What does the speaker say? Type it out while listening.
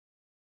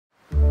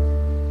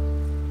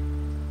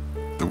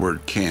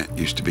word can't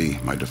used to be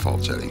my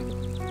default setting.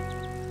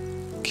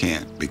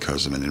 Can't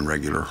because of an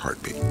irregular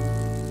heartbeat.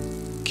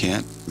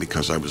 Can't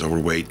because I was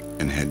overweight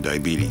and had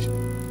diabetes.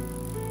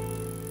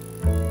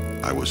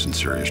 I was in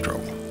serious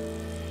trouble.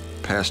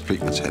 Past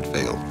treatments had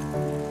failed,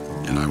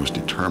 and I was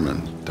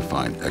determined to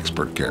find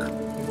expert care.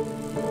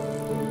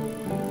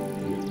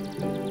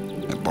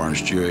 At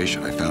Barnes-Jewish,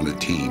 I found a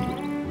team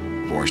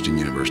of Washington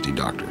University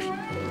doctors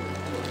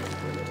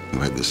who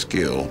had the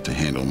skill to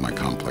handle my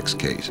complex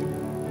case.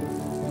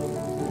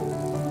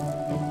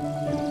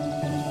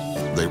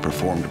 They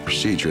performed a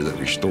procedure that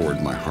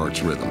restored my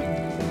heart's rhythm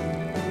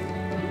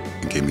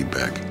and gave me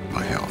back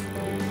my health.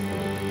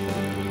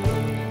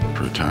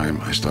 For a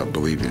time, I stopped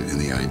believing in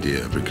the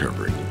idea of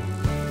recovery.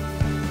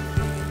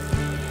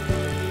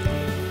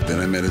 Then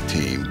I met a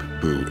team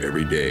who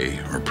every day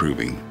are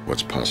proving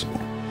what's possible.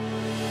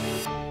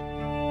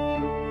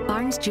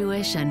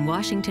 Barnes-Jewish and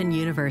Washington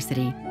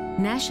University,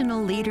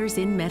 national leaders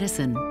in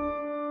medicine.